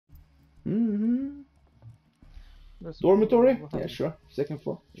Dormitory? Yeah, sure. Second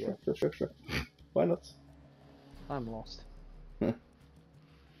floor. Sure, sure. Why not? I'm lost. I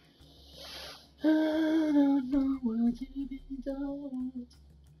don't know what you've been done.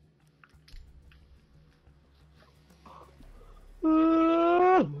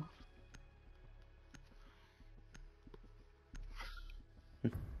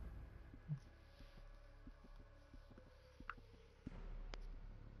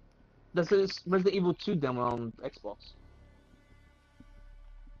 Does this Resident Evil 2 demo on Xbox?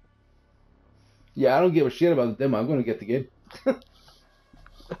 Yeah, I don't give a shit about the demo. I'm gonna get the game.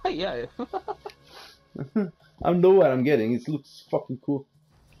 Yeah. I know what I'm getting. It looks fucking cool.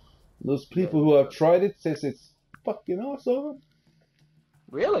 Those people who have tried it says it's fucking awesome.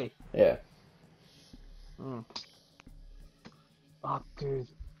 Really? Yeah. Oh, dude.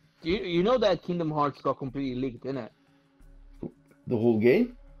 You know that Kingdom Hearts got completely leaked, innit? The whole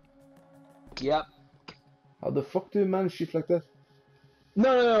game? Yep. How the fuck do you manage shit like that?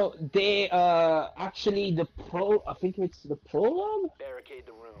 No. They actually I think it's the prologue, Barricade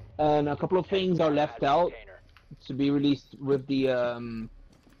the room. and a couple of things are left out to be released with the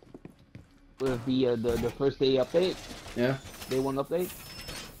first day update. Yeah. Day 1 update.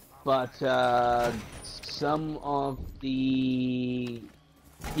 But some of the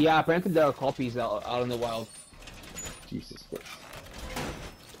apparently there are copies out in the wild. Jesus Christ.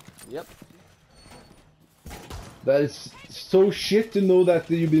 Yep. That is so shit to know that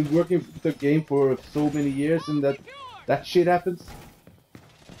you've been working with the game for so many years and that shit happens.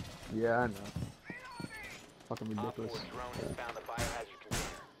 Yeah, I know. Fucking ridiculous. Drone has found the biohazard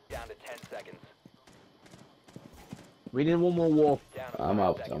container. Down to 10 seconds. We need one more war. Down to I'm 5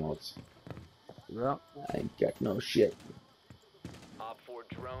 out. seconds. I'm out. Yeah. I ain't got no shit. Op 4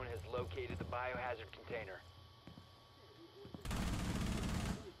 drone has located the biohazard container.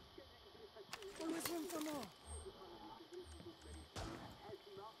 Always room for more.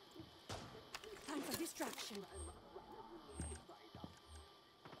 Time for distraction.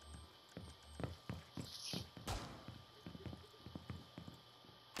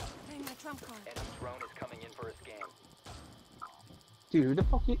 Playing my trump card. Enemy drone is coming in for a scan. Dude,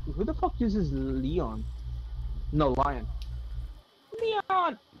 who the fuck uses Leon? No, Lion.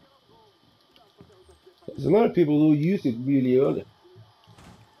 Leon! There's a lot of people who use it really early.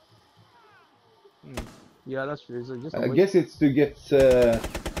 Yeah, that's true. So just I guess it's to get the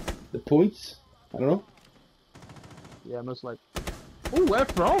points. I don't know. Yeah, most like. Oh, where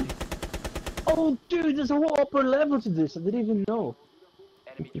from? Oh, dude, there's a whole upper level to this. I didn't even know.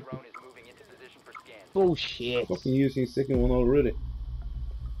 Enemy drone is moving into position for scan. Bullshit. Fucking using second one already.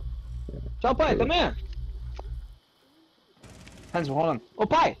 Ciao, Pai, come here. Hands, hold on. Oh,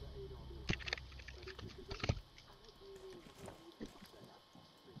 Pai!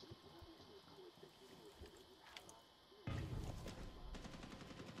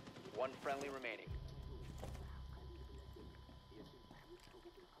 One friendly remaining.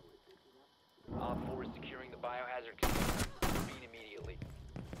 Op 4 is securing the biohazard container. Intervene immediately.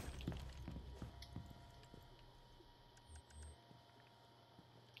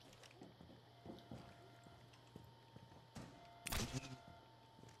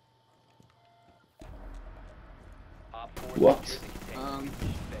 Op 4 What? secured the container.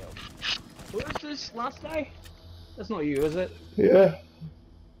 Failed. Who is this last guy? That's not you, is it? Yeah.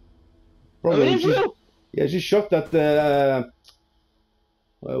 Oh, it is she, you! yeah, she shot at the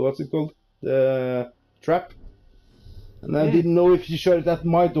what's it called? The trap. And I didn't know if she shot it at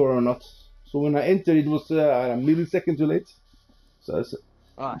my door or not. So when I entered, it was a millisecond too late. So it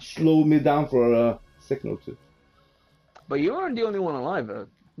slowed me down for a second or two. But you weren't the only one alive.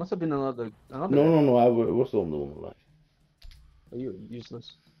 Must have been another No, guy. I was the only one alive. Oh, you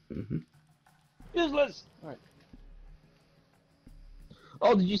useless. Mhm. Useless! Alright.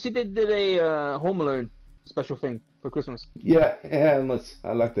 Oh, did you see they did a Home Alone special thing for Christmas? Yeah, nice.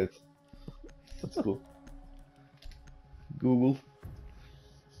 I like that. That's cool. Google.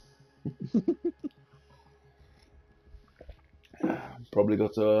 Probably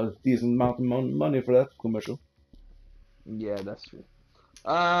got a decent amount of money for that commercial. Yeah, that's true.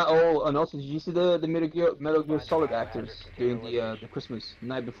 Oh, and also, did you see the Metal Gear Solid actors doing the Christmas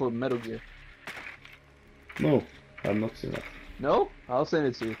night before Metal Gear? No, I've not seen that. No? I'll send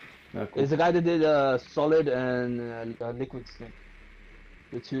it to you. Ah, cool. It's the guy that did Solid and Liquid Snake.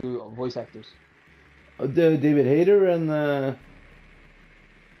 The two voice actors. The David Hayter and the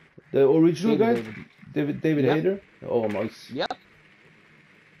original guy? David Yep. Hayter? Oh, nice. Yep.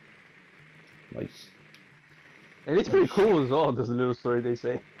 Nice. And it's pretty cool as well, this little story they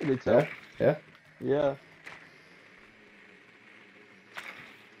say. They tell. Yeah? Yeah? Yeah.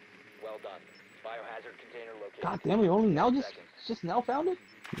 Well done. Biohazard container located. God damn, we only now 10 just seconds. now found it?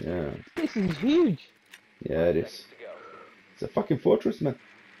 Yeah. This is huge. Yeah, it is. Seconds to go. It's a fucking fortress, man.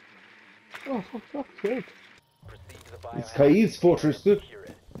 Oh, for fuck's sake. Proceed to the It's biohazard Kaid's container fortress, and too. secure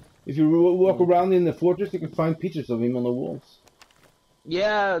it. If you walk around in the fortress, you can find pictures of him on the walls.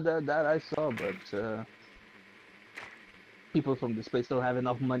 Yeah, that I saw, but people from this place don't have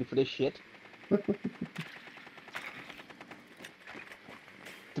enough money for this shit.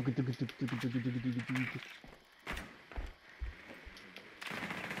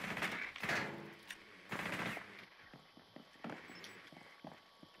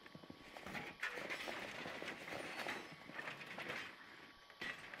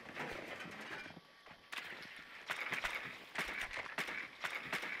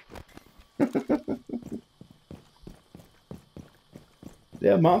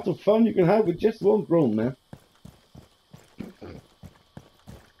 The amount of fun you can have with just one drone, man.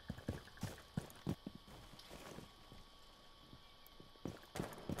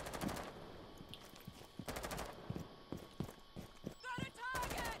 Got a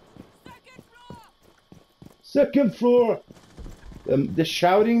target! Second floor! Second floor! The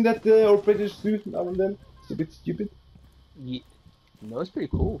shouting that the operators do now and then is a bit stupid. No, it's pretty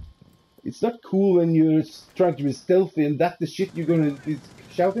cool. It's not cool when you're trying to be stealthy and that's the shit you're gonna be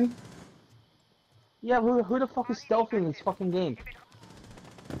shouting. Yeah, who the fuck is stealthy in this fucking game?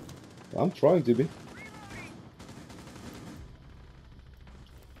 I'm trying to be.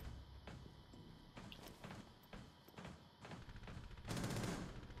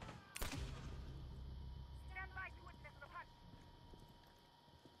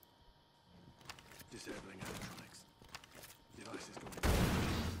 Disabling electronics. Device is going.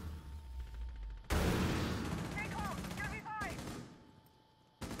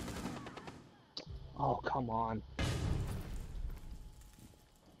 Oh, come on.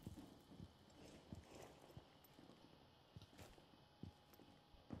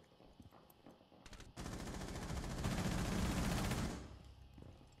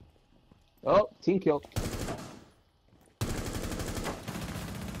 Oh, team kill.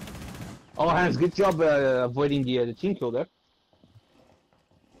 Oh, Hans, good job avoiding the team kill there.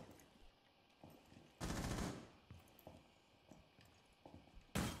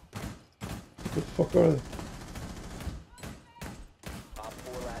 What the fuck are they? Op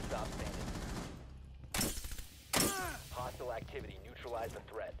 4 last stop standing. Hostile activity. Neutralize the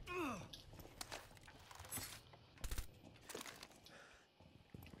threat.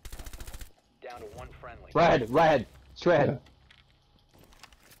 Down to one friendly. Right ahead, straight ahead.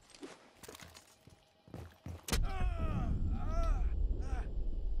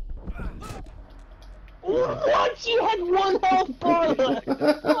 What? You had one health bar left!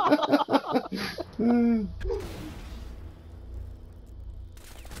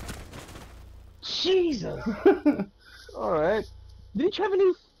 Jesus! Alright. Didn't you have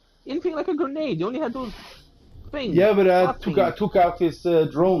anything like a grenade? You only had those things. Yeah, but I Flap took out his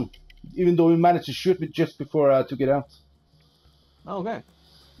drone, even though we managed to shoot it just before I took it out. Okay.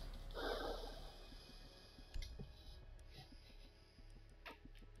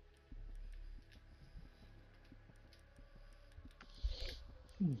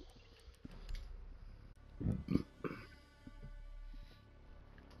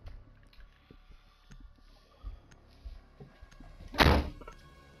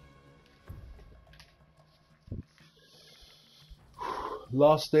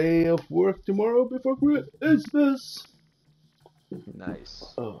 Last day of work tomorrow before Christmas.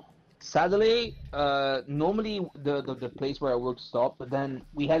 Nice. Oh. Sadly, normally the place where I work stopped, but then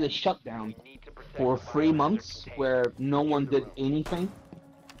we had a shutdown Need to protect for the 3 biohazard months container. where no one did anything.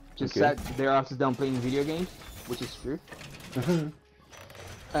 Just Okay. sat their asses down playing video games, which is true.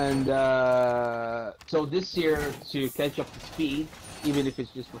 And so this year, to catch up to speed, even if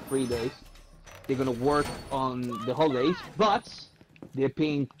it's just for 3 days, they're gonna work on the holidays, but they're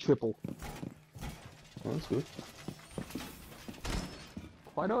paying triple. Oh, that's good.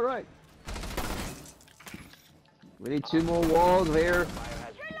 Quite alright. We need 2 more walls here.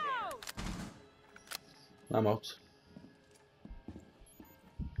 Biohazard container. I'm out.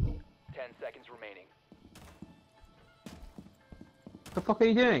 10 seconds remaining. What the fuck are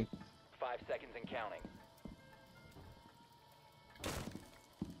you doing? 5 seconds and counting.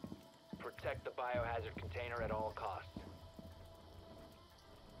 Protect the biohazard container at all costs.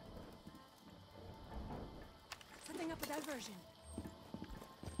 Setting up a diversion.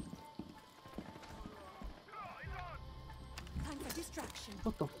 Time for distraction.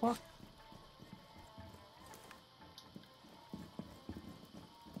 What the fuck?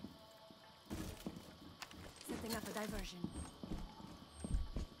 Setting up a diversion.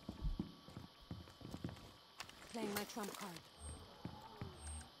 Using my trump card.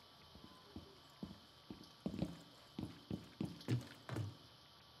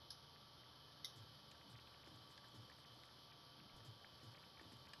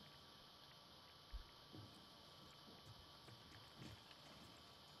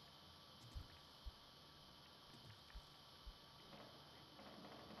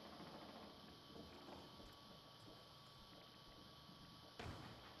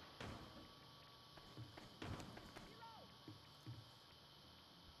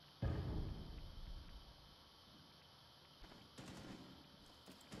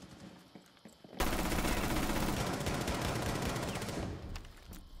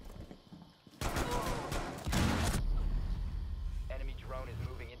 Enemy drone is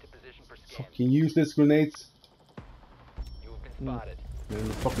moving into position for scan. Fucking useless grenades. You have been spotted. And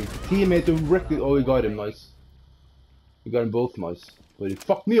the fucking teammate who wrecked it. Oh, he got him, nice. He got them both nice. But he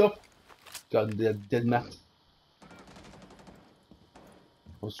fucked me up. Got dead Matt. I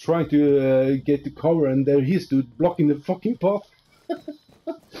was trying to get the cover and there he stood blocking the fucking path.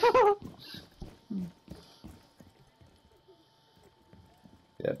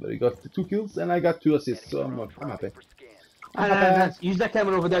 Yeah, but he got the 2 kills and I got 2 assists, so I'm happy. For scan. And use that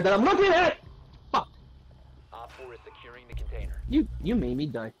camera over there that I'm looking at! Fuck! Op 4 is securing the container. You made me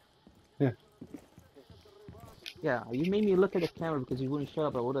die. Yeah. Yeah, you made me look at the camera because you wouldn't shut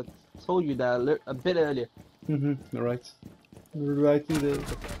up. I would have told you that a bit earlier. Alright. Right in the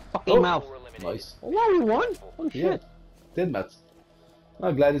Fucking mouth. 4 eliminated. nice. Oh, wow, we won? Holy Yeah. shit. Dead Matt.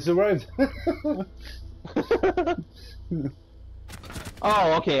 I'm glad he survived.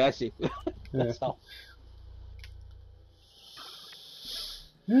 Oh, okay, I see. That's all.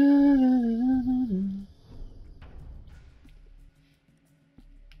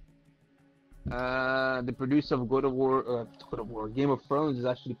 The producer of God of War, Game of Thrones is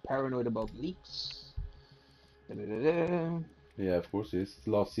actually paranoid about leaks. Da-da-da-da. Yeah, of course it is.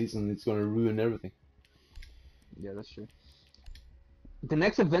 Last season, it's gonna ruin everything. Yeah, that's true. The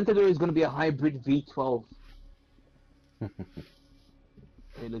next Aventador is gonna be a hybrid V12.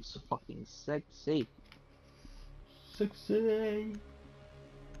 It looks fucking sexy. Sexy.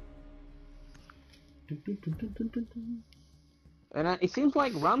 And it seems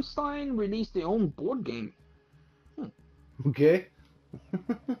like Rammstein released their own board game. Okay.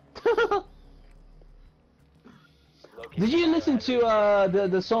 Did you listen to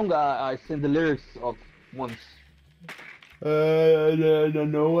the song I sent the lyrics of once?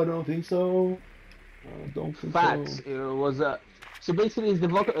 No, I don't think so. I don't think Facts. so. It was so basically it's the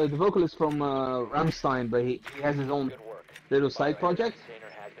vocalist from Rammstein, but he has his own Good work. little side project Container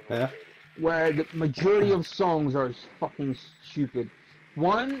has been Yeah. located. where the majority of songs are fucking stupid.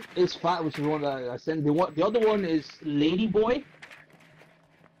 One is Fat, which is one that I sent. The other one is Lady Boy,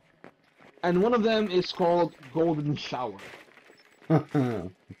 and one of them is called Golden Shower. Okay.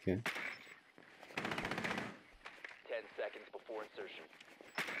 10 seconds before insertion.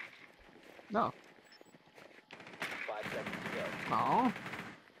 No. 5 seconds to go. Oh.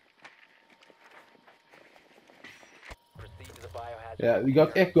 Proceed to the biohazard. Yeah, we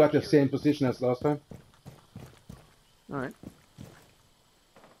got Echo at the same position as last time. All right.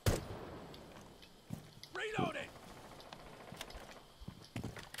 Reloading!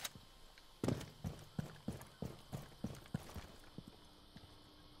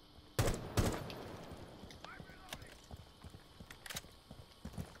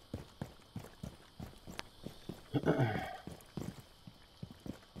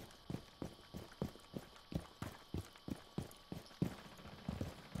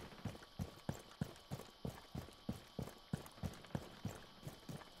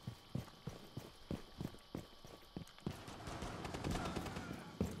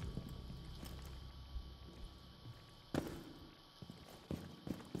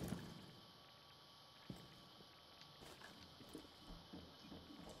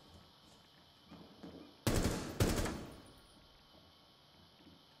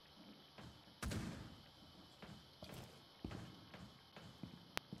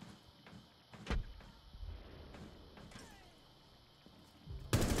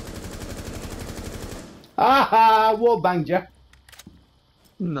 Aha! Wall banged ya.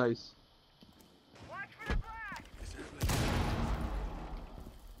 Nice.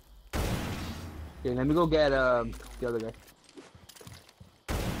 Okay, let me go get the other guy.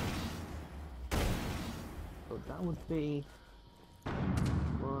 So that would be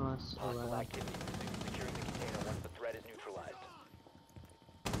more or less Hostile alright. activity. Securing the container once the threat is neutralized.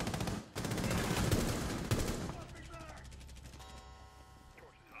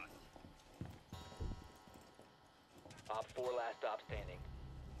 Op 4 last stop standing.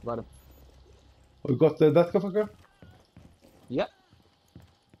 Got him. We got that fucker. Yep.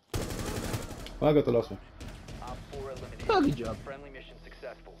 I got the last one. Op 4 eliminated. Oh, good job. Friendly mission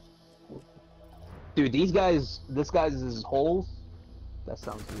successful. Dude, these guys, this guy's holes. That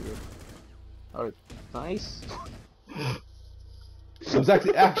sounds weird. Alright, nice. I was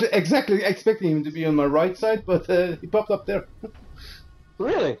actually exactly expecting him to be on my right side, but he popped up there.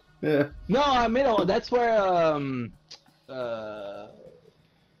 Really? Yeah. No, I made a. That's where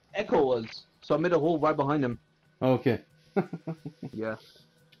Echo was. So I made a hole right behind him. Okay. Yeah.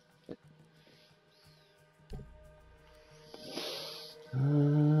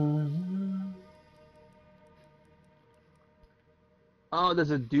 Oh,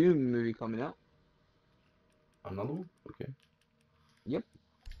 there's a Doom movie coming out. Another one? Okay. Yep.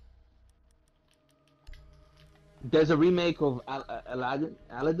 There's a remake of Aladdin.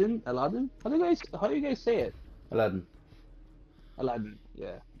 How do you guys say it? Aladdin. Aladdin.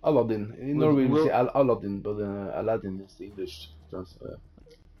 Yeah. Aladdin. In Norway we say Aladdin, but Aladdin is the English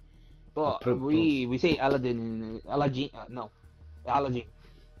Well, we say Aladdin in Aladdin. No, Aladdin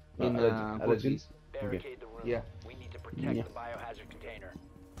in Aladdin. Portuguese. Barricade the room. Yeah. We need to protect Yeah. the biohazard container.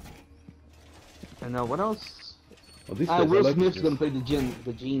 And what else? Oh, this place, I Will like Smith's this. gonna play the Gene,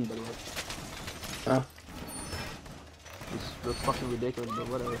 by the way. Ah. It's fucking ridiculous, but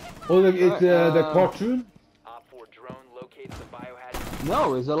whatever. Oh, look, it's the Alright, cartoon? Op 4 drone located the biohazard.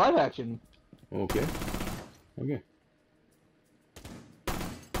 No, it's a live action. Okay. Okay.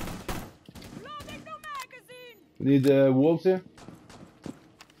 Loading new magazine! We need wolves here?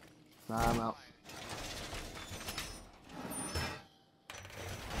 Nah, I'm out.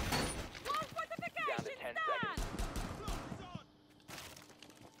 Wall Down to fortification 10 stand! seconds.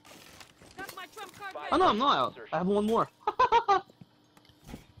 Got my trump card Five Oh no, I'm not out. Insertion. I have one more. Op 4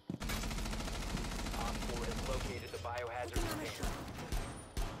 has located the biohazard container.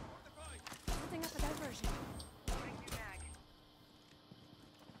 Setting up a diversion.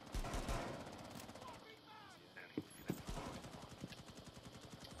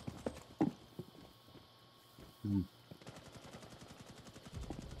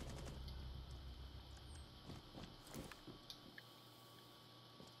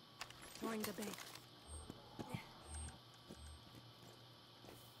 Throwing the bait.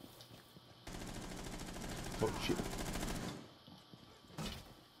 Oh shit.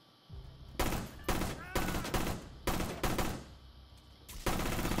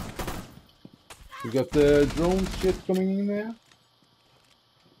 We got the drone shit coming in there.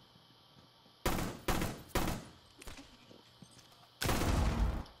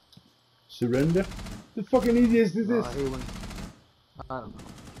 Surrender? The fucking idiots did this. I hate when. I don't know.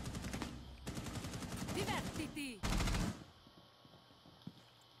 Diversity!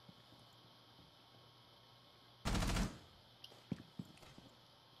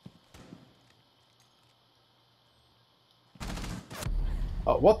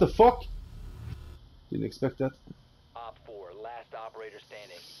 Oh, what the fuck? Didn't expect that. Op 4, last operator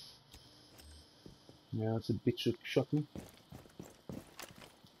standing. Yeah, it's a bitch who shot me.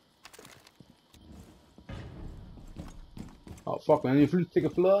 Oh fuck man, you have to take a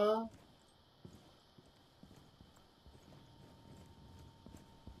fly.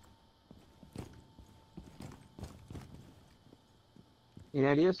 Any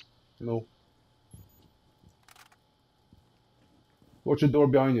ideas? No. Watch the door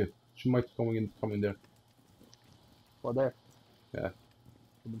behind you. She might come in there. Well, there. Yeah.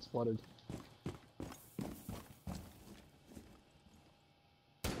 I've been spotted.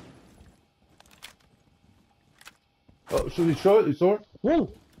 Oh, should we show it? You saw her? Whoa!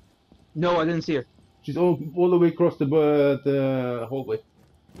 No, I didn't see her. She's all the way across the hallway.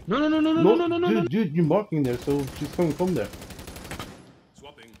 No, no, no, no, no, no, no, no, no. Dude, you're marking there, so she's coming from there.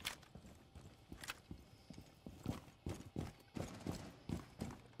 Swapping.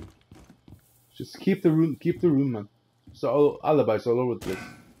 Just keep the room, man. So alibis all over the place.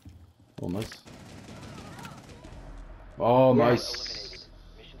 Oh, nice. Oh, Yeah. nice. Eliminated.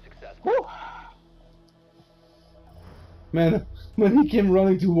 Mission successful. Whew. Man, when he came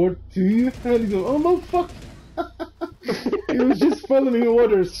running to you, and he goes, oh no, fuck! He was just following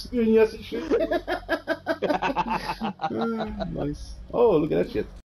orders. Yes, he should. Nice. Oh, look at that shit.